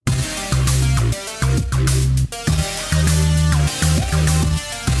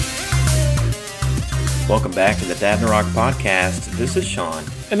Welcome back to the Dad and the Rock podcast. This is Sean.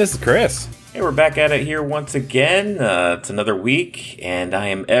 And this is Chris. Hey, we're back at it here once again. It's another week, and I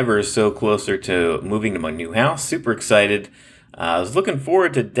am ever so closer to moving to my new house. Super excited. I was looking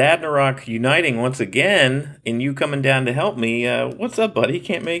forward to Dad and the Rock uniting once again, and you coming down to help me. What's up, buddy?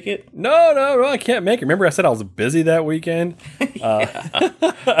 Can't make it? No, I can't make it. Remember I said I was busy that weekend? Yeah,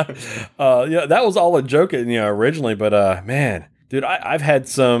 that was all a joke, originally. But man, dude, I've had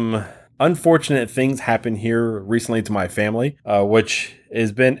some unfortunate things happen here recently to my family, which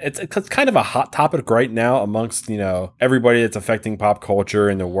has been it's kind of a hot topic right now amongst everybody that's affecting pop culture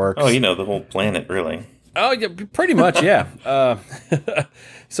and the works. Oh, the whole planet, really. Oh, yeah, pretty much, yeah.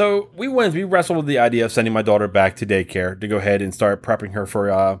 So we wrestled with the idea of sending my daughter back to daycare to go ahead and start prepping her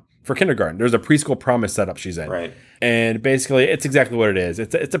for kindergarten. There's a preschool promise setup she's in. Right. And basically, it's exactly what it is.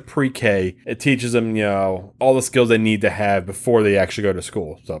 It's a pre-K. It teaches them, all the skills they need to have before they actually go to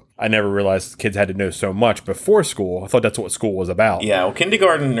school. So I never realized kids had to know so much before school. I thought that's what school was about. Yeah, well,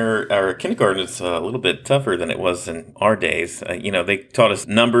 kindergarten is a little bit tougher than it was in our days. They taught us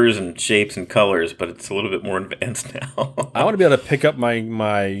numbers and shapes and colors, but it's a little bit more advanced now. I want to be able to pick up my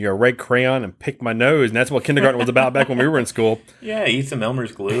red crayon and pick my nose, and that's what kindergarten was about back when we were in school. Yeah, eat some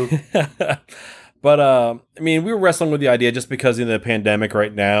Elmer's glue. But, we were wrestling with the idea just because of the pandemic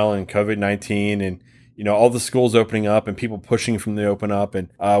right now and COVID-19 and, all the schools opening up and people pushing from the open up. And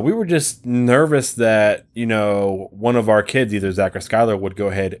we were just nervous that, one of our kids, either Zach or Skylar, would go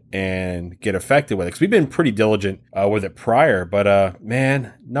ahead and get affected with it. Because we've been pretty diligent with it prior. But,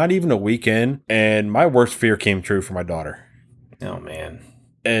 man, not even a week in. And my worst fear came true for my daughter. Oh, man.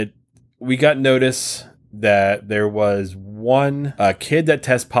 And we got notice that there was one kid that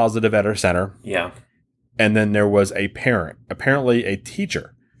tested positive at our center. Yeah. And then there was a parent, apparently a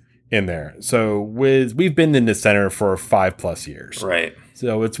teacher in there. So we've been in the center for 5+ years. Right.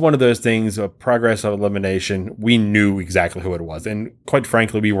 So it's one of those things of progress of elimination. We knew exactly who it was. And quite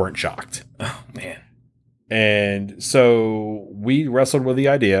frankly, we weren't shocked. Oh, man. And so we wrestled with the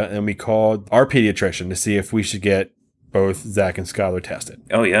idea and we called our pediatrician to see if we should get both Zach and Skylar tested.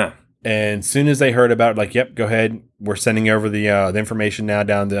 Oh, yeah. And as soon as they heard about it, yep, go ahead. We're sending over the information now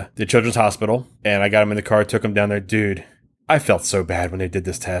down to the Children's Hospital. And I got them in the car, took them down there. Dude, I felt so bad when they did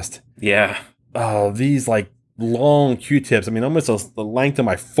this test. Yeah. Oh, these long Q-tips. Almost the length of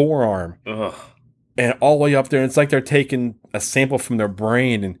my forearm. Ugh. And all the way up there. And it's like they're taking a sample from their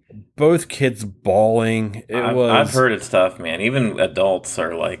brain. And both kids bawling. I've heard it's tough, man. Even adults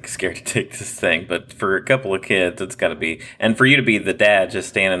are scared to take this thing. But for a couple of kids, it's got to be. And for you to be the dad just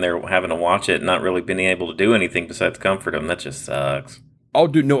standing there having to watch it, not really being able to do anything besides comfort them, that just sucks. Oh,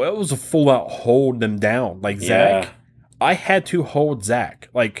 dude, no, it was a full-out hold them down. Zach, I had to hold Zach.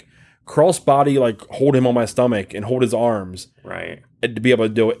 Cross-body, hold him on my stomach and hold his arms. Right. And to be able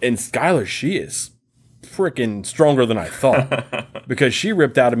to do it. And Skylar, she is freaking stronger than I thought because she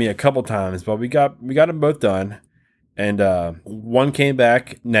ripped out of me a couple times, but we got them both done. And one came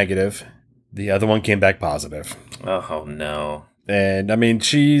back negative. The other one came back positive. Oh, no. And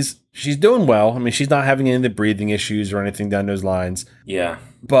she's doing well. She's not having any of the breathing issues or anything down those lines. Yeah.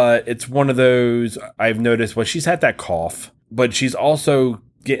 But it's one of those I've noticed. Well, she's had that cough, but she's also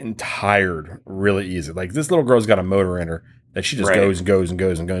getting tired really easy. This little girl's got a motor in her that she just goes and goes and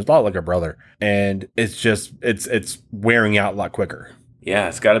goes and goes. A lot like her brother. And it's just, it's wearing out a lot quicker. Yeah,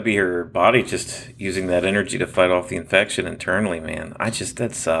 it's got to be her body just using that energy to fight off the infection internally, man.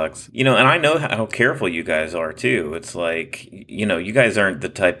 That sucks. And I know how careful you guys are, too. It's you guys aren't the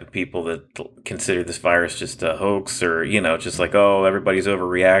type of people that consider this virus just a hoax or, just everybody's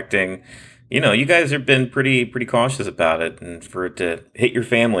overreacting. You guys have been pretty cautious about it. And for it to hit your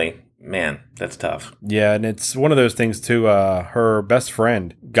family, man, that's tough. Yeah, and it's one of those things, too. Her best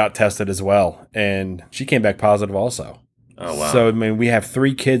friend got tested as well, and she came back positive also. Oh, wow. So, we have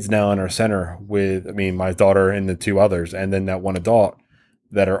 3 kids now in our center with, my daughter and the 2 others, and then that one adult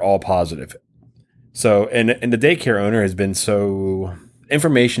that are all positive. So, and the daycare owner has been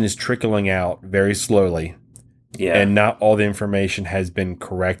information is trickling out very slowly. Yeah. And not all the information has been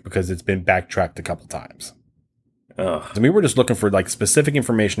correct because it's been backtracked a couple times. Ugh. So we were just looking for specific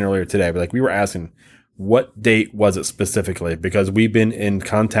information earlier today, but we were asking what date was it specifically because we've been in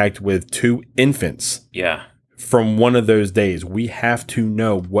contact with 2 infants. Yeah. From one of those days. We have to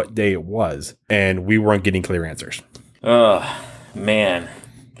know what day it was, and we weren't getting clear answers. Oh, man.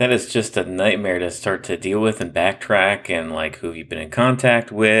 That is just a nightmare to start to deal with and backtrack and who have you been in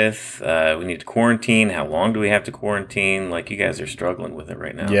contact with? We need to quarantine. How long do we have to quarantine? You guys are struggling with it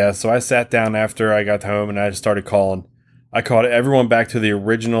right now. Yeah, so I sat down after I got home and I just started calling. I called everyone back to the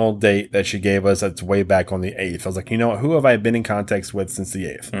original date that she gave us. That's way back on the 8th. I was like, who have I been in contact with since the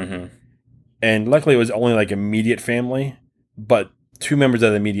 8th? Mm-hmm. And luckily, it was only like immediate family, but 2 members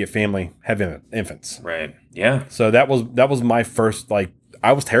of the immediate family have infants. Right. Yeah. So that was my first, like,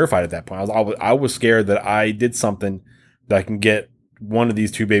 I was terrified at that point. I was scared that I did something that can get one of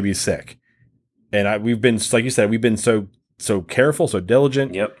these 2 babies sick. And we've been, like you said, we've been so careful, so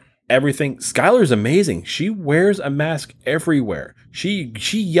diligent. Yep. Everything. Skylar's amazing. She wears a mask everywhere. She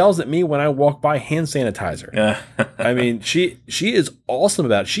yells at me when I walk by, hand sanitizer. I mean, she is awesome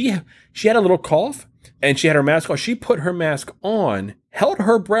about it. She had a little cough and she had her mask on. She put her mask on, held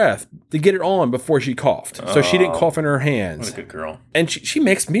her breath to get it on before she coughed. So she didn't cough in her hands. What a good girl. And she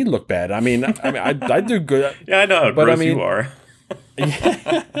makes me look bad. I mean, I do good. Yeah, I know how gross you are.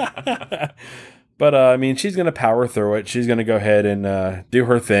 But, I mean, she's going to power through it. She's going to go ahead and do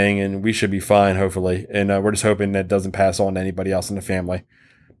her thing, and we should be fine, hopefully. And we're just hoping that doesn't pass on to anybody else in the family.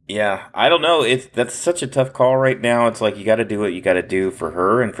 Yeah, I don't know. That's such a tough call right now. It's like you got to do what you got to do for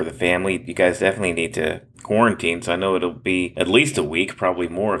her and for the family. You guys definitely need to quarantine. So I know it'll be at least a week, probably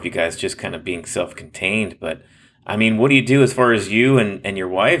more, if you guys just kind of being self-contained. But I mean, what do you do as far as you and your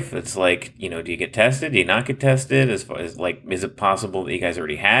wife? It's like, do you get tested? Do you not get tested? As far as like, is it possible that you guys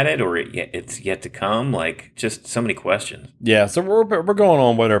already had it or it's yet to come? Like, just so many questions. Yeah, so we're going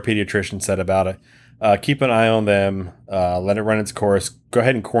on what our pediatrician said about it. Keep an eye on them. Let it run its course. Go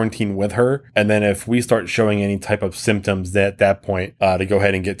ahead and quarantine with her. And then if we start showing any type of symptoms at that point, to go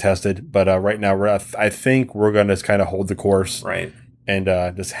ahead and get tested. But right now, I think we're going to just kind of hold the course. Right. And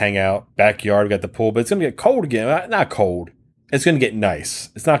just hang out. Backyard, we got the pool, but it's going to get cold again. Not cold. It's going to get nice.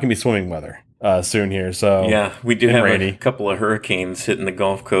 It's not going to be swimming weather soon here. So yeah, we do have rainy. A couple of hurricanes hitting the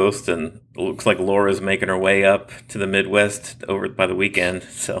Gulf Coast, and it looks like Laura's making her way up to the Midwest over by the weekend.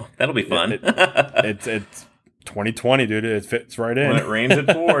 So that'll be fun. It's 2020, dude. It fits right in. When it rains, it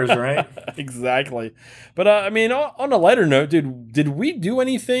pours, right? Exactly. But I mean, on a lighter note, dude, did we do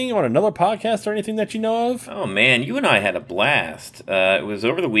anything on another podcast or anything that you know of? Oh man, you and I had a blast. It was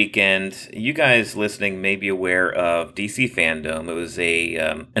over the weekend. You guys listening may be aware of DC Fandom. It was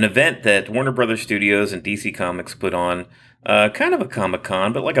an event that Warner Brothers Studios and DC Comics put on. Kind of a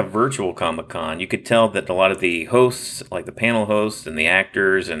Comic-Con, but like a virtual Comic-Con. You could tell that a lot of the hosts, like the panel hosts and the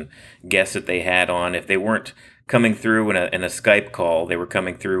actors and guests that they had on, if they weren't coming through in a Skype call, they were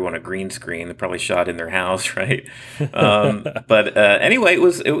coming through on a green screen. They probably shot in their house, right? But anyway, it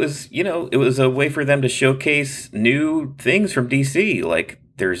was a way for them to showcase new things from DC. Like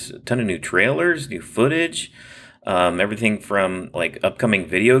there's a ton of new trailers, new footage. Everything from like upcoming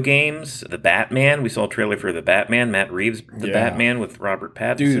video games, the Batman. We saw a trailer for the Batman, Matt Reeves, Batman with Robert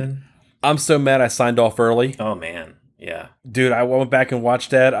Pattinson. Dude, I'm so mad I signed off early. Oh man, yeah. Dude, I went back and watched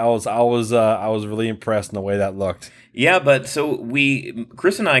that. I was really impressed in the way that looked. Yeah, but so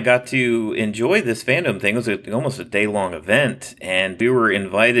Chris and I got to enjoy this fandom thing. It was almost a day-long event, and we were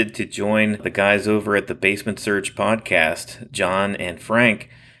invited to join the guys over at the Basement Surge podcast, John and Frank,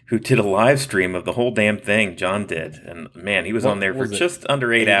 who did a live stream of the whole damn thing. John did. And man, he was on there for just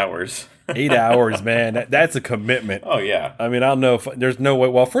under 8 hours. 8 hours, man. That's a commitment. Oh, yeah. I mean, I don't know if there's no way.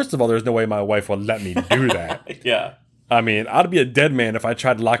 Well, first of all, there's no way my wife will let me do that. Yeah. I mean, I'd be a dead man if I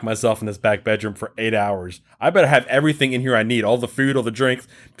tried to lock myself in this back bedroom for 8 hours. I better have everything in here I need, all the food, all the drinks,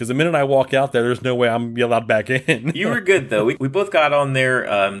 because the minute I walk out there, there's no way I'm going to be allowed back in. You were good, though. We both got on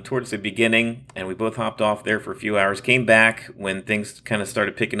there towards the beginning, and we both hopped off there for a few hours, came back when things kind of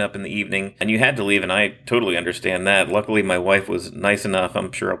started picking up in the evening, and you had to leave, and I totally understand that. Luckily, my wife was nice enough.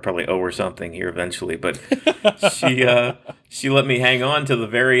 I'm sure I'll probably owe her something here eventually, but she let me hang on to the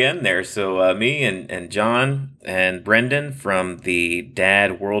very end there. So me and John and Brendan from the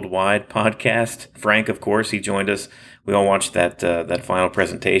Dad Worldwide podcast, Frank, of course, he joined us. We all watched that final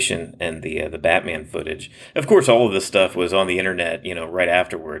presentation and the Batman footage. Of course, all of this stuff was on the internet, right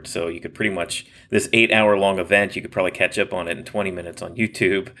afterwards. So you could pretty much, this 8 hour long event, you could probably catch up on it in 20 minutes on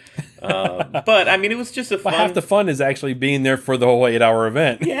YouTube. But I mean, it was just a fun. But half the fun is actually being there for the whole 8 hour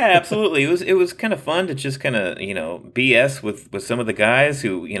event. Yeah, absolutely. It was kind of fun to just kind of BS with some of the guys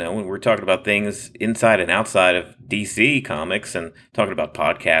who when we're talking about things inside and outside of DC Comics and talking about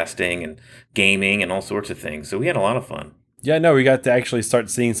podcasting and gaming and all sorts of things. So we had a lot of fun. Yeah, no, we got to actually start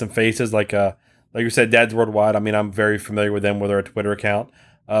seeing some faces like you said, Dad's Worldwide. I mean, I'm very familiar with them with their Twitter account,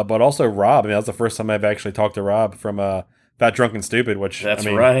 but also Rob. I mean, that's the first time I've actually talked to Rob from Fat Drunk and Stupid. Which that's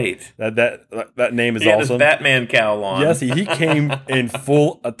right. That name is awesome. He had his Batman cowl on. Yes, he came in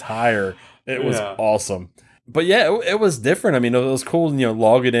full attire. It was awesome. But yeah, it was different. I mean, it was cool,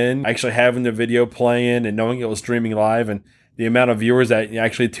 logging in, actually having the video playing and knowing it was streaming live, and the amount of viewers that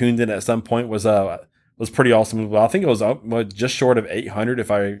actually tuned in at some point was pretty awesome as well. I think it was just short of 800,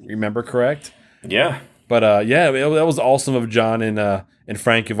 if I remember correct. Yeah. Yeah, that was awesome of John and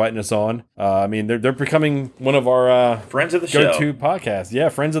Frank inviting us on. I mean, they're becoming one of our friends of the show. Go-to podcasts. Yeah,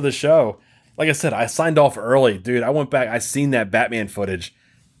 friends of the show. Like I said, I signed off early, dude. I went back. I seen that Batman footage.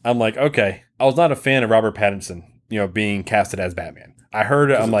 I'm like, okay. I was not a fan of Robert Pattinson, being casted as Batman. I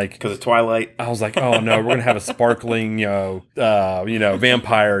heard it. I'm like, because of Twilight. I was like, oh no, we're gonna have a sparkling,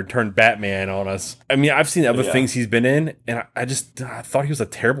 vampire turn Batman on us. I mean, I've seen other things he's been in, and I thought he was a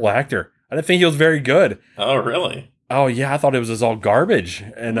terrible actor. I didn't think he was very good. Oh, really? Oh yeah, I thought it was just all garbage.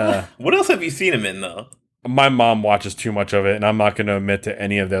 And what else have you seen him in though? My mom watches too much of it, and I'm not going to admit to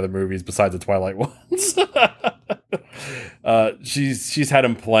any of the other movies besides the Twilight ones. She's had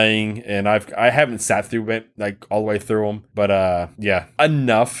him playing, and I haven't sat through it like all the way through them, but yeah,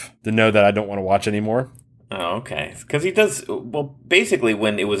 enough to know that I don't want to watch anymore. Oh, okay. Because he does, well, basically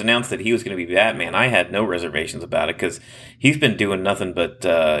when it was announced that he was going to be Batman, I had no reservations about it because he's been doing nothing but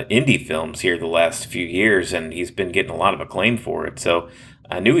indie films here the last few years, and he's been getting a lot of acclaim for it. So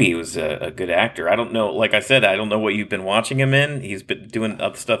I knew he was a good actor. I don't know, like I said, I don't know what you've been watching him in. He's been doing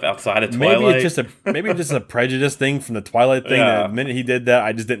other stuff outside of Twilight. Maybe it's just a prejudice thing from the Twilight thing. Yeah. The minute he did that,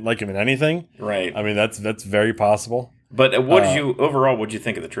 I just didn't like him in anything. Right. I mean, that's very possible. But what did you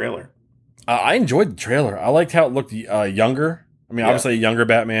think of the trailer? I enjoyed the trailer. I liked how it looked younger. I mean, obviously a younger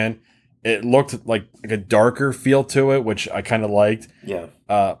Batman. It looked like a darker feel to it, which I kind of liked. Yeah.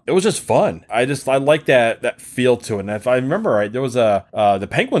 It was just fun. I like that feel to it. And if I remember right, there was the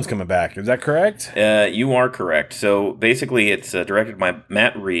Penguin's coming back. Is that correct? You are correct. So basically, it's directed by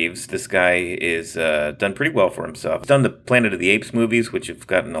Matt Reeves. This guy is done pretty well for himself. He's done the Planet of the Apes movies, which have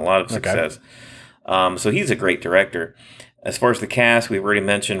gotten a lot of success. Okay. So he's a great director. As far as the cast, we've already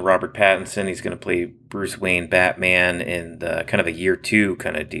mentioned Robert Pattinson. He's going to play Bruce Wayne Batman in kind of a year 2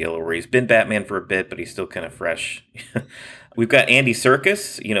 kind of deal where he's been Batman for a bit, but he's still kind of fresh. We've got Andy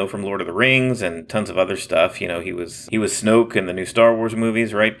Serkis, from Lord of the Rings and tons of other stuff. He was Snoke in the new Star Wars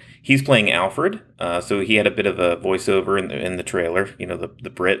movies, right? He's playing Alfred, so he had a bit of a voiceover in the trailer.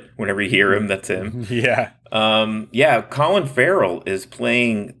 The Brit. Whenever you hear him, that's him. Yeah. Colin Farrell is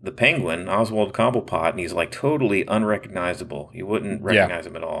playing the Penguin, Oswald Cobblepot, and he's like totally unrecognizable. You wouldn't recognize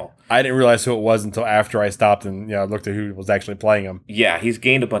him at all. I didn't realize who it was until after I stopped and looked at who was actually playing him. Yeah, he's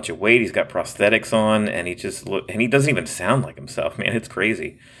gained a bunch of weight. He's got prosthetics on, and he doesn't even sound like himself, man. It's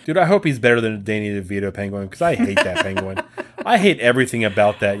crazy. Dude, I hope he's better than Danny DeVito Penguin because I hate that Penguin. I hate everything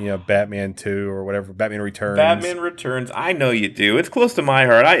about that, Batman 2 or whatever, Batman Returns. Batman Returns, I know you do. It's close to my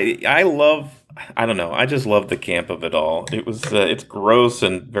heart. I don't know. I just love the camp of it all. It was it's gross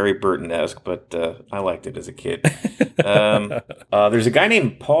and very Burton-esque, but I liked it as a kid. There's a guy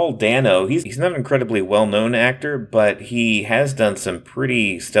named Paul Dano. He's not an incredibly well-known actor, but he has done some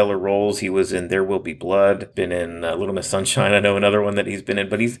pretty stellar roles. He was in There Will Be Blood, been in Little Miss Sunshine. I know another one that he's been in,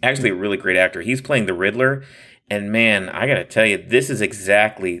 but he's actually a really great actor. He's playing the Riddler. And man, I gotta tell you, this is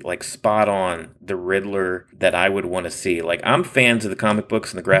exactly like spot on the Riddler that I would want to see. Like, I'm fans of the comic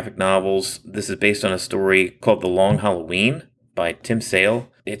books and the graphic novels. This is based on a story called The Long Halloween by Tim Sale.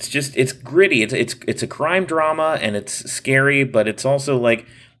 It's gritty. It's a crime drama and it's scary, but it's also like,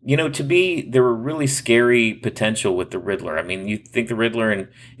 to me, there were really scary potential with the Riddler. I mean, you think the Riddler, and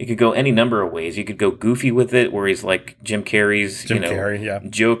it could go any number of ways. You could go goofy with it, where he's like Jim Carrey's,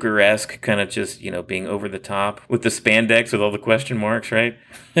 Joker-esque, kind of just, being over the top with the spandex with all the question marks, right?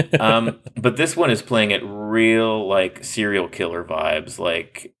 But this one is playing it real, like, serial killer vibes,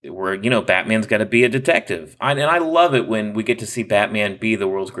 like, where, Batman's got to be a detective. And I love it when we get to see Batman be the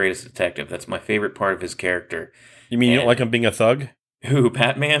world's greatest detective. That's my favorite part of his character. You mean you don't like him being a thug? Who,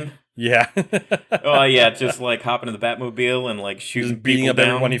 Batman? Yeah. Oh, yeah, just like hopping in the Batmobile and like shooting just beating people up down.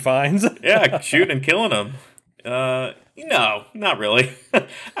 Everyone he finds. Yeah, shooting and killing them. No, not really.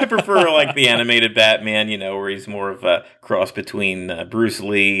 I prefer like the animated Batman, where he's more of a cross between Bruce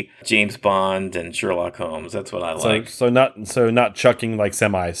Lee, James Bond, and Sherlock Holmes. That's what I like. So not chucking like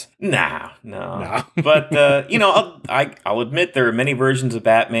semis. No. But I'll admit there are many versions of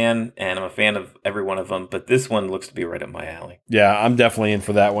Batman, and I'm a fan of every one of them. But this one looks to be right up my alley. Yeah, I'm definitely in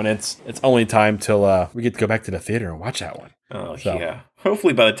for that one. It's only time till we get to go back to the theater and watch that one. Oh, yeah.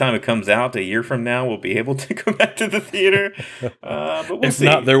 Hopefully by the time it comes out a year from now, we'll be able to go back to the theater. But we'll see.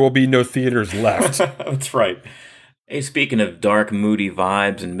 If not, there will be no theaters left. That's right. Hey, speaking of dark, moody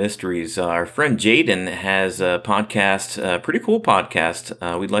vibes and mysteries, our friend Jaden has a podcast, a pretty cool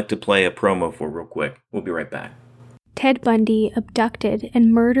podcast. We'd like to play a promo for real quick. We'll be right back. Ted Bundy abducted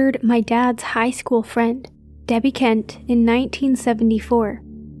and murdered my dad's high school friend, Debbie Kent, in 1974.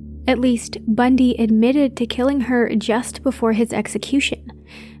 At least, Bundy admitted to killing her just before his execution,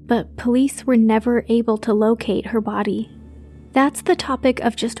 but police were never able to locate her body. That's the topic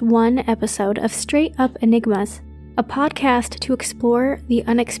of just one episode of Straight Up Enigmas, a podcast to explore the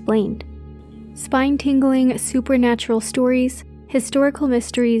unexplained. Spine-tingling supernatural stories, historical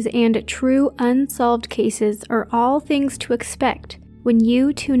mysteries, and true unsolved cases are all things to expect when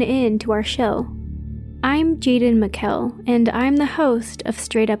you tune in to our show. I'm Jaden McKell, and I'm the host of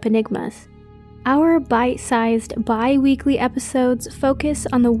Straight Up Enigmas. Our bite-sized bi-weekly episodes focus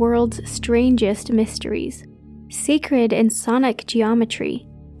on the world's strangest mysteries. Sacred and sonic geometry,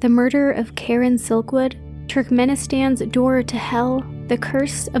 the murder of Karen Silkwood, Turkmenistan's door to hell, the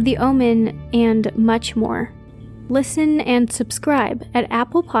curse of the omen, and much more. Listen and subscribe at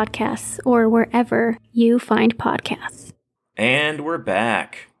Apple Podcasts or wherever you find podcasts. And we're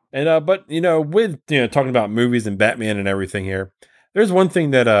back. And but with talking about movies and Batman and everything here, there's one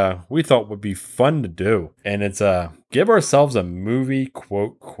thing that we thought would be fun to do, and it's give ourselves a movie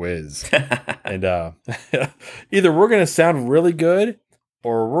quote quiz. And either we're gonna sound really good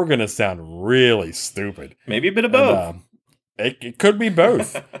or we're gonna sound really stupid. Maybe a bit of both. And, it could be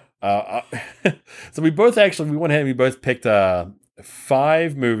both. So we went ahead and we both picked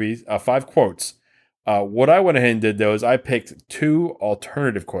 5 movies, 5 quotes. What I went ahead and did though is I picked 2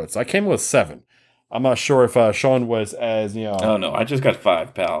 alternative quotes. I came up with 7. I'm not sure if Sean was as, Oh, no, I just got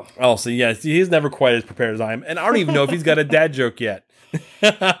 5, pal. Oh, so yeah, he's never quite as prepared as I am. And I don't even know if he's got a dad joke yet.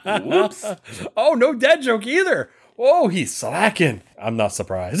 Whoops. Oh, no dad joke either. Oh, he's slacking. I'm not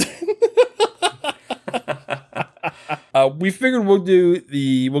surprised. We figured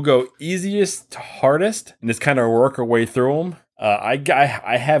we'll go easiest to hardest and just kind of work our way through them.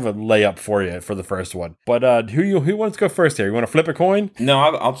 I have a layup for you for the first one, but who wants to go first here? You want to flip a coin? No,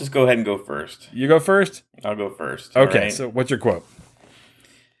 I'll just go ahead and go first. You go first? I'll go first. Okay, right? so what's your quote?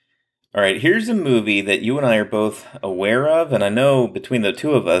 All right, here's a movie that you and I are both aware of, and I know between the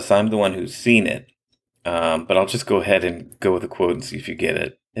two of us, I'm the one who's seen it. But I'll just go ahead and go with the quote and see if you get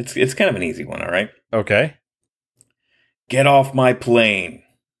it. It's kind of an easy one, all right? Okay. Get off my plane.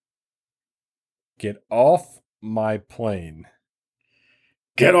 Get off my plane.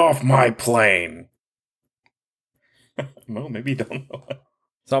 Get off my plane. No, maybe you don't know it.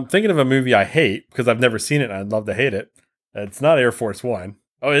 So I'm thinking of a movie I hate because I've never seen it and I'd love to hate it. It's not Air Force One.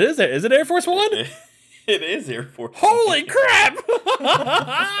 Oh, it is. Is it Air Force One? It is Air Force One. Holy crap!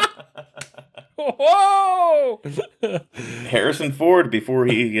 Whoa! Harrison Ford, before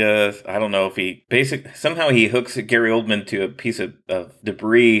he, I don't know if he, somehow he hooks Gary Oldman to a piece of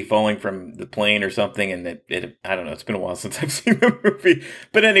debris falling from the plane or something, and it I don't know, it's been a while since I've seen the movie.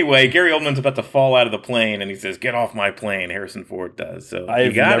 But anyway, Gary Oldman's about to fall out of the plane, and he says, "Get off my plane," Harrison Ford does. So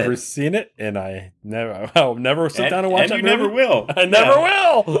I've never seen it, and I'll never sit down and watch it. And you never will. I never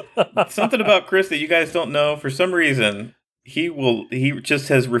will! Something about Chris that you guys don't know, for some reason, he just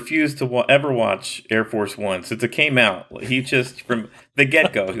has refused to ever watch Air Force One since it came out. He just, from the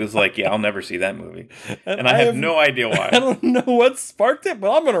get-go, he was like, yeah, I'll never see that movie. And I have no idea why. I don't know what sparked it,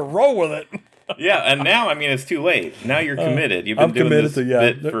 but I'm going to roll with it. Yeah, and now, I mean, it's too late. Now you're committed. You've been doing this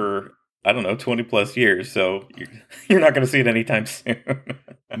bit for, I don't know, 20 plus years, so you're not going to see it anytime soon.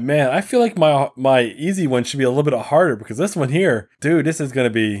 Man, I feel like my easy one should be a little bit harder, because this one here, dude, this is going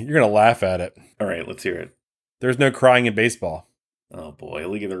to be, you're going to laugh at it. All right, let's hear it. There's no crying in baseball. Oh boy,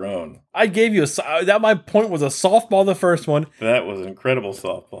 League of Their Own. I gave you my point was a softball, the first one. That was an incredible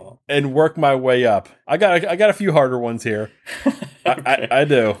softball. And work my way up. I got a few harder ones here. Okay. I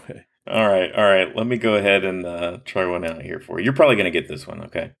do. All right. Let me go ahead and try one out here for you. You're probably going to get this one,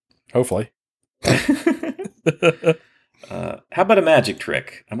 okay? Hopefully. How about a magic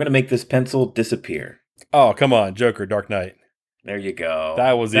trick? I'm going to make this pencil disappear. Oh, come on, Joker, Dark Knight. There you go.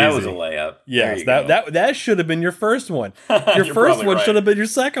 That was easy. That was a layup. Yes, that should have been your first one. Your first one should have been your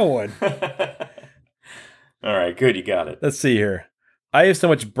second one. All right, good. You got it. Let's see here. I have so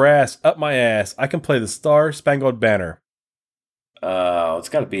much brass up my ass, I can play the Star Spangled Banner. It's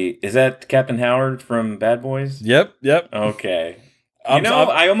got to be. Is that Captain Howard from Bad Boys? Yep. Okay.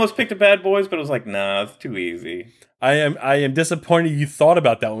 I almost picked a Bad Boys, but it was like, nah, it's too easy. I am disappointed you thought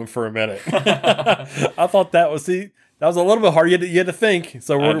about that one for a minute. I thought that was a little bit hard. You had to think.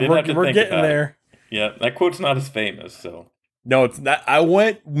 So we're getting there. Yeah, that quote's not as famous. So no, it's not. I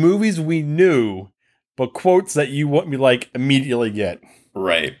went movies we knew, but quotes that you want me like immediately get.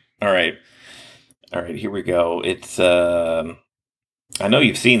 Right. All right. Here we go. It's I know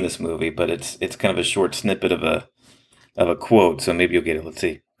you've seen this movie, but it's kind of a short snippet of a quote. So maybe you'll get it. Let's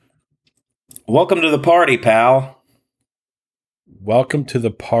see. Welcome to the party, pal. Welcome to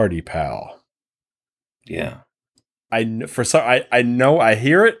the party, pal. Yeah. I know I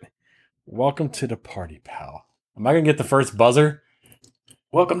hear it. Welcome to the party, pal. Am I going to get the first buzzer?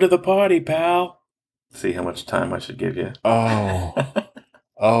 Welcome to the party, pal. See how much time I should give you. Oh.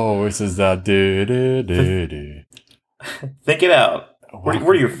 Oh, this is that do. Think it out. What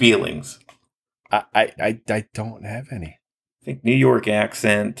are your feelings? I don't have any. Think New York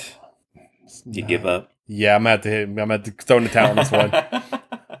accent. You give up? Yeah, I'm at the throw in the towel on this one.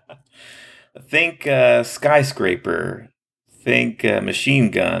 Think skyscraper. Think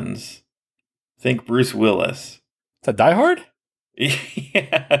machine guns. Think Bruce Willis. Is that Die Hard?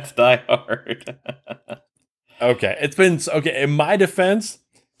 Yeah, it's Die Hard. Okay. In my defense,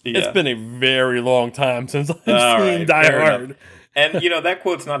 it's been a very long time since I've seen Die Hard. Enough. And that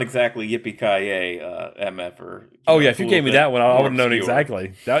quote's not exactly yippee ki yay, MF or. Oh yeah, if you gave me that one, I would have known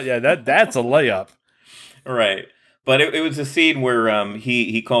exactly. That's a layup. Right, but it was a scene where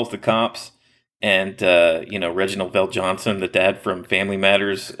he calls the cops, and Reginald VelJohnson, the dad from Family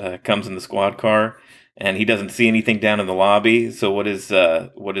Matters, comes in the squad car, and he doesn't see anything down in the lobby. So what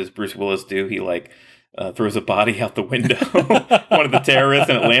does Bruce Willis do? He throws a body out the window, one of the terrorists,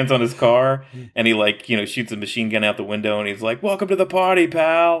 and it lands on his car. And he shoots a machine gun out the window, and he's like, "Welcome to the party,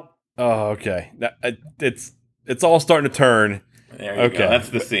 pal." Oh, okay. It's all starting to turn. There you go. That's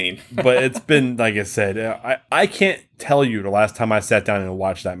the scene. But it's been, like I said, I can't tell you the last time I sat down and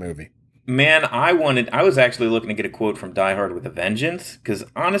watched that movie. Man, I was actually looking to get a quote from Die Hard with a Vengeance, because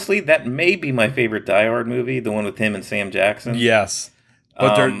honestly, that may be my favorite Die Hard movie, the one with him and Sam Jackson. Yes.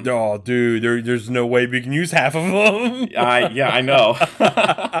 But there's no way we can use half of them. I know.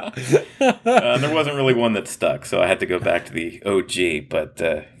 There wasn't really one that stuck, so I had to go back to the OG. But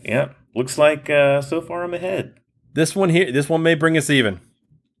looks like so far I'm ahead. This one may bring us even.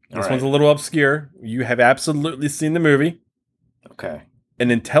 This one's a little obscure. You have absolutely seen the movie. Okay. An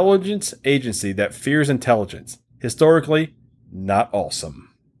intelligence agency that fears intelligence. Historically, not awesome.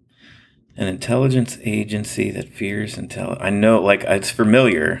 An intelligence agency that fears intelligence. I know, it's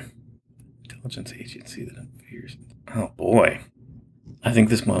familiar. Intelligence agency that fears. Oh boy, I think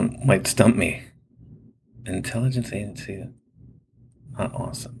this one might stump me. Intelligence agency that not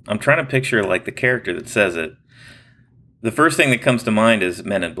awesome. I'm trying to picture the character that says it. The first thing that comes to mind is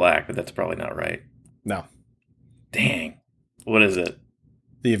Men in Black, but that's probably not right. No. Dang. What is it?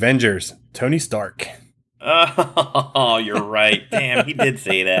 The Avengers. Tony Stark. Oh, you're right. Damn, he did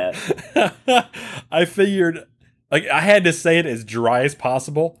say that. I figured, I had to say it as dry as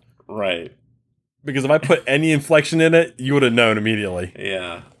possible. Right. Because if I put any inflection in it, you would have known immediately.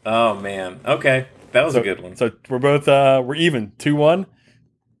 Yeah. Oh, man. Okay. That was a good one. So we're both, we're even. 2-1?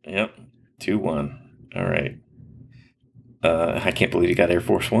 Yep. 2-1. All right. I can't believe you got Air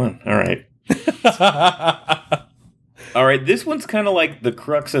Force One. All right. All right. This one's kind of like the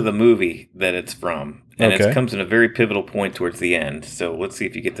crux of the movie that it's from. And it comes in a very pivotal point towards the end. So let's see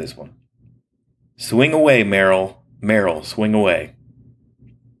if you get this one. Swing away, Meryl. Meryl, swing away.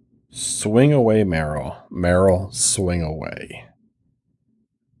 Swing away, Meryl. Meryl, swing away.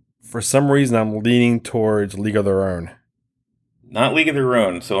 For some reason, I'm leaning towards League of Their Own. Not League of Their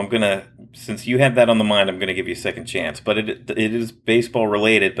Own. So I'm going to, since you had that on the mind, I'm going to give you a second chance. But it is baseball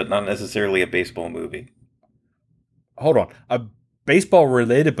related, but not necessarily a baseball movie. Hold on. A baseball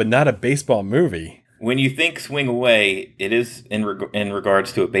related, but not a baseball movie. When you think swing away, it is in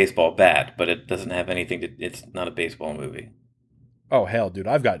regards to a baseball bat, but it doesn't have anything to, it's not a baseball movie. Oh, hell, dude.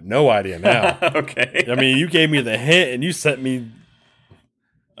 I've got no idea now. Okay. I mean, you gave me the hint and you sent me.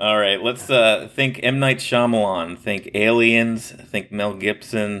 All right. Let's think M. Night Shyamalan. Think Aliens. Think Mel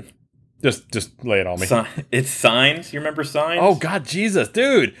Gibson. Just lay it on me. It's Signs. You remember Signs? Oh, God, Jesus.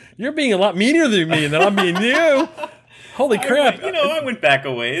 Dude, you're being a lot meaner than me than I'm being you. Holy crap. I went back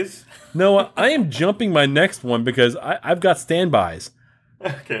a ways. No, I am jumping my next one because I've got standbys.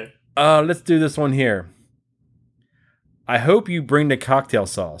 Okay. Let's do this one here. I hope you bring the cocktail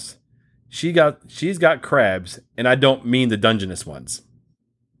sauce. She's got crabs, and I don't mean the Dungeness ones.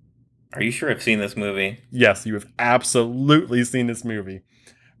 Are you sure I've seen this movie? Yes, you have absolutely seen this movie.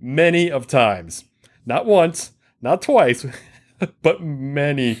 Many of times. Not once, not twice, but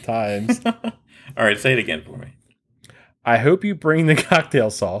many times. All right, say it again for me. I hope you bring the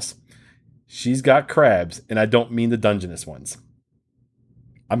cocktail sauce. She's got crabs, and I don't mean the Dungeness ones.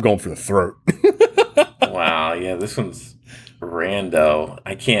 I'm going for the throat. Wow, yeah, this one's rando.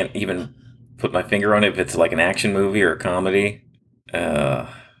 I can't even put my finger on it if it's like an action movie or a comedy. I'm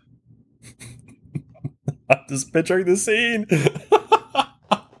just picturing the scene.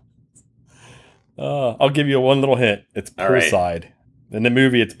 I'll give you one little hint. It's poolside. Right. In the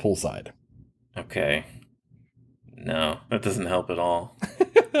movie, it's poolside. Okay. No, that doesn't help at all.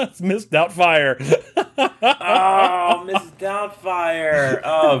 It's Miss Doubtfire. Oh, Miss Doubtfire.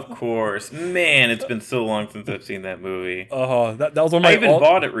 Oh, of course. Man, it's been so long since I've seen that movie. Oh, that was one of my... I even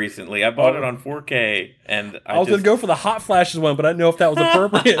bought it recently. I bought it on 4K, and I was going to go for the Hot Flashes one, but I didn't know if that was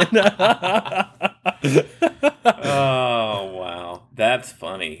appropriate. Oh, wow. That's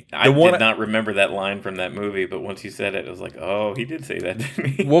funny. I did not remember that line from that movie, but once you said it, I was like, oh, he did say that to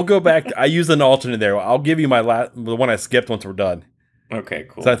me. We'll go back. I used an alternate there. I'll give you the one I skipped once we're done. Okay,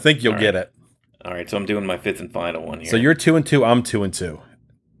 cool. So I think you'll get it. All right, so I'm doing my fifth and final one here. So you're 2-2, I'm 2-2.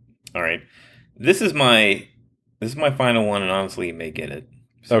 All right. This is my final one, and honestly, you may get it.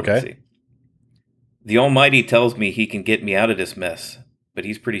 So okay. Let's see. The Almighty tells me he can get me out of this mess, but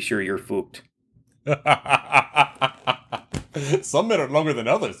he's pretty sure you're fooked. Some men are longer than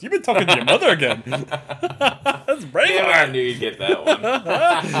others. You've been talking to your mother again. That's Braveheart. Yeah, I knew you'd get that one.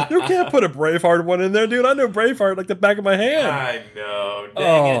 You can't put a Braveheart one in there, dude. I know Braveheart like the back of my hand. I know.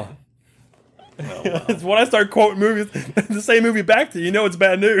 Dang it. Oh, wow. It's when I start quoting movies, the same movie back to you, you know it's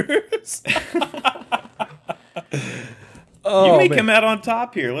bad news. You may come out on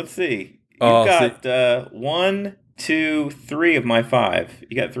top here. Let's see. You've got 1, 2, 3 of my 5.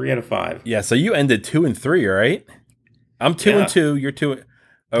 You got 3 out of 5. Yeah, so you ended 2 and 3, right? I'm 2 and 2. You're 2.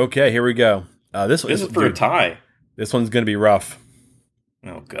 Okay, here we go. This is for a tie. This one's going to be rough.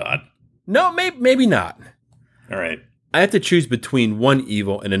 Oh, God. No, maybe not. All right. I have to choose between one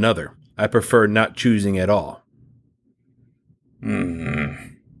evil and another. I prefer not choosing at all.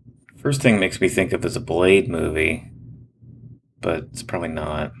 First thing makes me think of is a Blade movie, but it's probably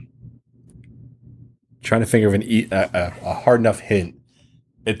not. Trying to think of a hard enough hint.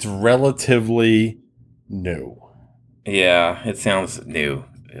 It's relatively new. Yeah, it sounds new.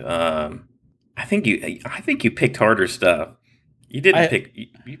 I think you picked harder stuff. You didn't pick.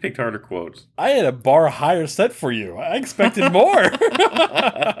 You picked harder quotes. I had a bar higher set for you. I expected more.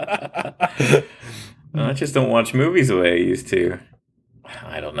 I just don't watch movies the way I used to.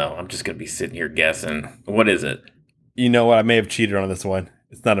 I don't know. I'm just gonna be sitting here guessing. What is it? You know what? I may have cheated on this one.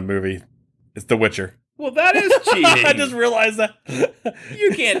 It's not a movie. It's The Witcher. Well, that is cheating. I just realized that.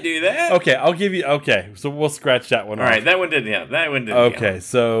 You can't do that. Okay, I'll give you. Okay, so we'll scratch that one off. All right, that one didn't. Yeah, that one didn't. Okay,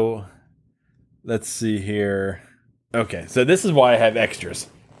 so let's see here. Okay, so this is why I have extras.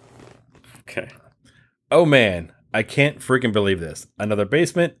 Okay. Oh man, I can't freaking believe this. Another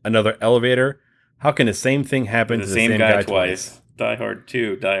basement, another elevator. How can the same thing happen to the same guy twice? Die Hard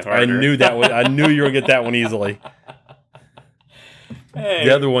 2, Die Harder. I knew that one. I knew you were gonna get that one easily. Hey,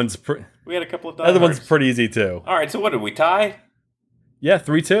 the other one's we had a couple of Die Hards. The other one's pretty easy too. All right, so what did we tie? Yeah,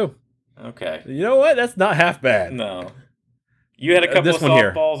 3-2. Okay. You know what? That's not half bad. No. You had a couple of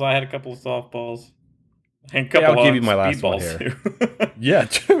softballs. I had a couple of softballs. And a couple I'll give you my last one here. Yeah,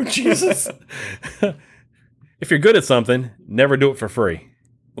 Jesus. If you're good at something, never do it for free.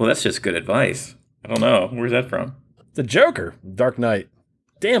 Well, that's just good advice. I don't know. Where's that from? The Joker, Dark Knight.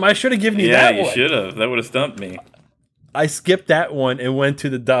 Damn, I should have given you that one. Yeah, you should have. That would have stumped me. I skipped that one and went to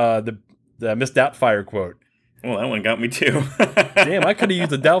the Miss Doubtfire quote. Well, that one got me too. Damn, I could have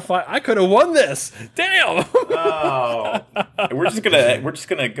used the Doubtfire. I could have won this. Damn. Oh. We're just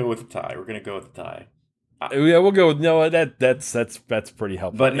gonna go with the tie. We're gonna go with the tie. Yeah, we'll go with that's pretty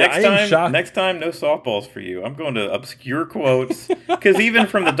helpful. But next time, no softballs for you. I'm going to obscure quotes because even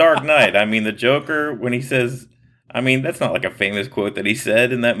from The Dark Knight, I mean, the Joker when he says, I mean, that's not like a famous quote that he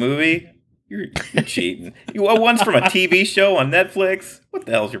said in that movie. You're cheating. One's from a TV show on Netflix. What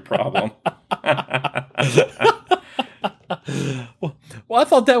the hell's your problem? Well, I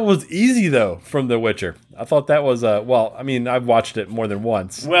thought that was easy though from The Witcher. I thought that was well, I mean, I've watched it more than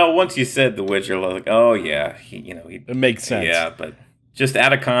once. Well, once you said The Witcher, like, oh yeah, it makes sense. Yeah, but just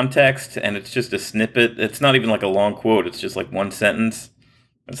out of context, and it's just a snippet. It's not even like a long quote. It's just like one sentence.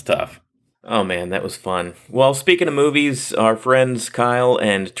 It's tough. Oh man, that was fun. Well, speaking of movies, our friends Kyle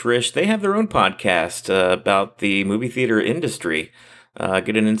and Trish, they have their own podcast about the movie theater industry.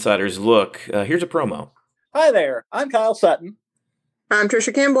 Get an insider's look. Here's a promo. Hi there, I'm Kyle Sutton. I'm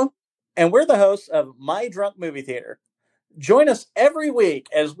Trisha Campbell. And we're the hosts of My Drunk Movie Theater. Join us every week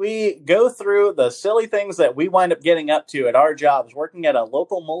as we go through the silly things that we wind up getting up to at our jobs working at a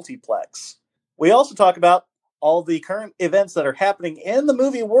local multiplex. We also talk about all the current events that are happening in the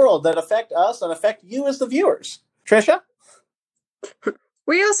movie world that affect us and affect you as the viewers. Trisha?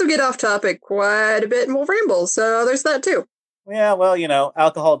 We also get off topic quite a bit and we'll ramble, so there's that too. Yeah, well,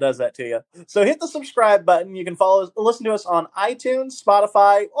 alcohol does that to you. So hit the subscribe button. You can listen to us on iTunes,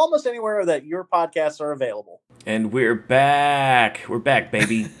 Spotify, almost anywhere that your podcasts are available. And we're back. We're back,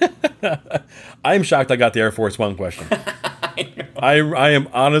 baby. I'm shocked I got the Air Force One question. I know. I am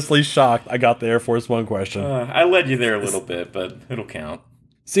honestly shocked I got the Air Force One question. I led you there a little bit, but it'll count.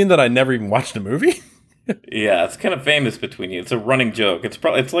 Seeing that I never even watched the movie. Yeah, it's kind of famous between you. It's a running joke.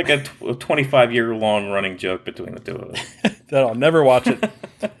 It's like a 25-year long running joke between the two of us. That I'll never watch it.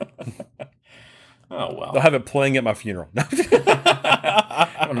 Oh well. They'll have it playing at my funeral.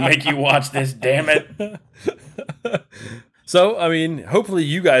 I'm gonna make you watch this, damn it. So, I mean, hopefully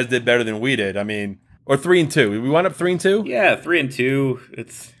you guys did better than we did. I mean, or 3-2. We wound up 3-2. Yeah, 3-2.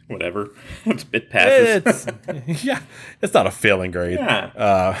 It's whatever. It passes. It's not a failing grade. Yeah.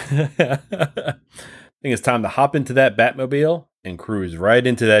 I think it's time to hop into that Batmobile and cruise right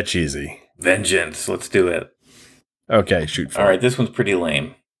into that cheesy. Vengeance. Let's do it. Okay, shoot. All right, this one's pretty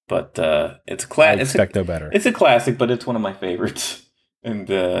lame, but it's a classic. I expect no better. It's a classic, but it's one of my favorites. And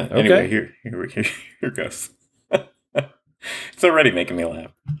anyway, here goes. It's already making me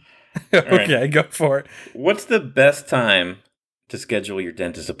laugh. Okay, right. Go for it. What's the best time to schedule your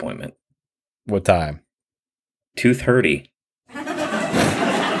dentist appointment? What time? 2:30.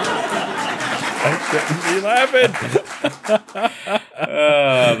 I shouldn't be laughing.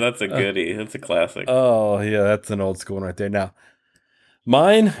 Oh, that's a goodie. That's a classic. Oh, yeah, that's an old school one right there. Now,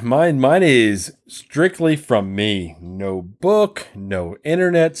 mine is strictly from me. No book, no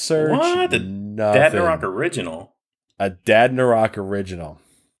internet search. What? Nothing. Dad in a Rock original. A Dad in a Rock original.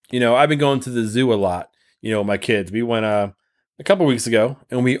 You know, I've been going to the zoo a lot. You know, my kids. We went a couple weeks ago,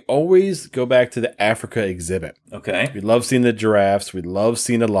 and we always go back to the Africa exhibit. Okay. We love seeing the giraffes. We love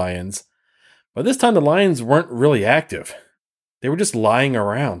seeing the lions. But this time the lions weren't really active. They were just lying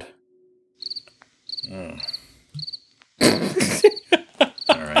around. All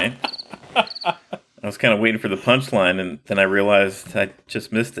right. I was kind of waiting for the punchline, and then I realized I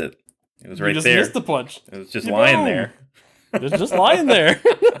just missed it. It was right there. You just missed the punch. It was just lying there. It's just lying there.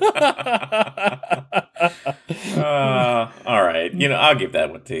 All right. You know, I'll give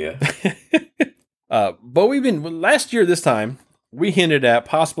that one to you. But last year this time, we hinted at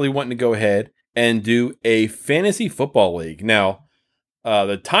possibly wanting to go ahead and do a fantasy football league. Now,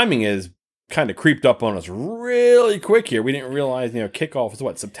 the timing is kind of creeped up on us really quick here. We didn't realize, kickoff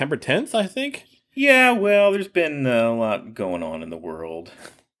is September 10th, I think? Yeah, well, there's been a lot going on in the world.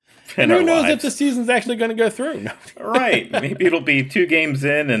 Who knows if the season's actually going to go through? Right. Maybe it'll be 2 games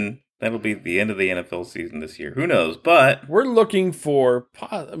in, and that'll be the end of the NFL season this year. Who knows? But we're looking for,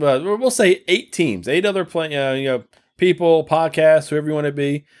 we'll say 8 teams, 8 other people, podcasts, whoever you want to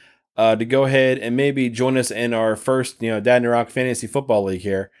be, to go ahead and maybe join us in our first, Dad in a Rock Fantasy Football League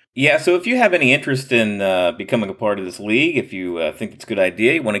here. Yeah, so if you have any interest in becoming a part of this league, if you think it's a good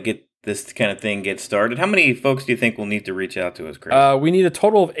idea, you want to get this kind of thing get started, how many folks do you think will need to reach out to us, Chris? We need a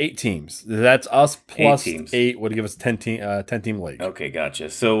total of 8 teams. That's us plus 8 teams. 8 would give us 10 team league. Okay, gotcha.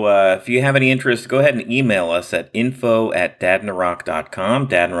 So if you have any interest, go ahead and email us at info@dadnarock.com.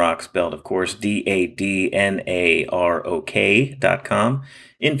 Dad and Rock spelled, of course, DADNAROK.com.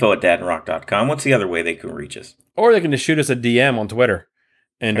 Info@dadnarock.com. What's the other way they can reach us? Or they can just shoot us a DM on Twitter,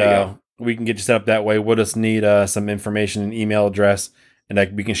 and we can get you set up that way. We'll just need some information and email address, and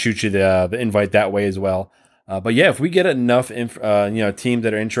we can shoot you the invite that way as well. But yeah, if we get enough teams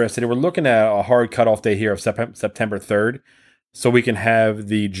that are interested, we're looking at a hard cutoff date here of September 3rd, so we can have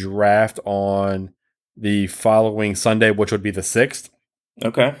the draft on the following Sunday, which would be the 6th.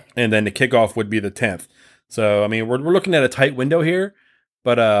 Okay. And then the kickoff would be the 10th. So, I mean, we're looking at a tight window here,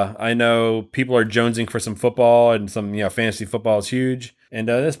 but I know people are jonesing for some football, and some fantasy football is huge. And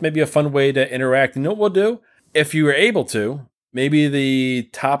this may be a fun way to interact. And you know what we'll do? If you are able to, maybe the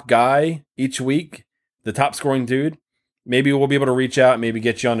top guy each week, the top scoring dude, maybe we'll be able to reach out and maybe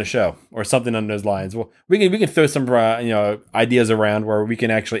get you on the show or something on those lines. Well, we can throw some ideas around where we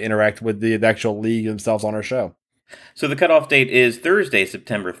can actually interact with the actual league themselves on our show. So the cutoff date is Thursday,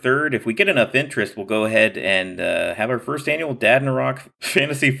 September 3rd. If we get enough interest, we'll go ahead and have our first annual Dad in a Rock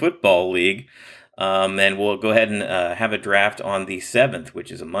Fantasy Football League. And we'll go ahead and have a draft on the 7th,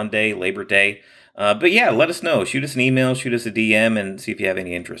 which is a Monday, Labor Day. But yeah, let us know. Shoot us an email, shoot us a DM, and see if you have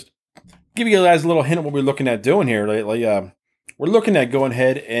any interest. Give you guys a little hint of what we're looking at doing here lately. We're looking at going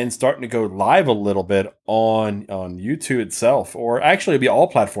ahead and starting to go live a little bit on YouTube itself, or actually it'll be all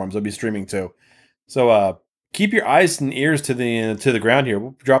platforms. It'll be streaming too. So keep your eyes and ears to the ground here.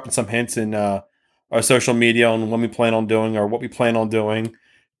 We'll be dropping some hints in our social media on when we plan on doing or what we plan on doing.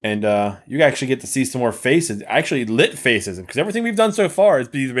 And you actually get to see some more faces, actually lit faces, because everything we've done so far has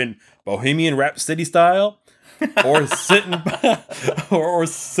either been Bohemian Rhapsody style, or sitting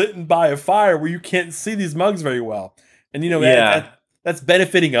by a fire where you can't see these mugs very well. And that's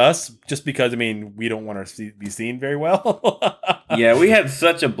benefiting us just because, I mean, we don't want to be seen very well. Yeah, we had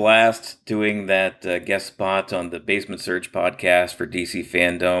such a blast doing that guest spot on the Basement Surge podcast for DC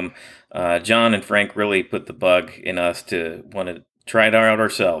Fandom. John and Frank really put the bug in us to want to try it out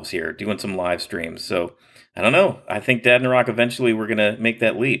ourselves here, doing some live streams. So, I don't know. I think Dad and Rock eventually we're going to make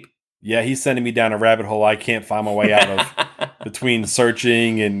that leap. Yeah, he's sending me down a rabbit hole I can't find my way out of between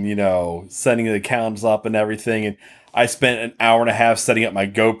searching and, setting the accounts up and everything. And I spent an hour and a half setting up my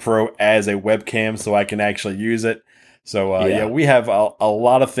GoPro as a webcam so I can actually use it. So, yeah, we have a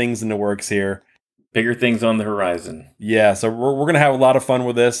lot of things in the works here. Bigger things on the horizon. Yeah, so we're going to have a lot of fun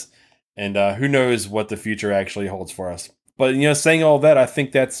with this. And who knows what the future actually holds for us. But, saying all that, I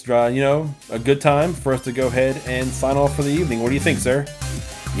think that's, a good time for us to go ahead and sign off for the evening. What do you think, sir?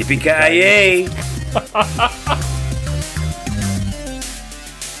 Yippee-ki-yay!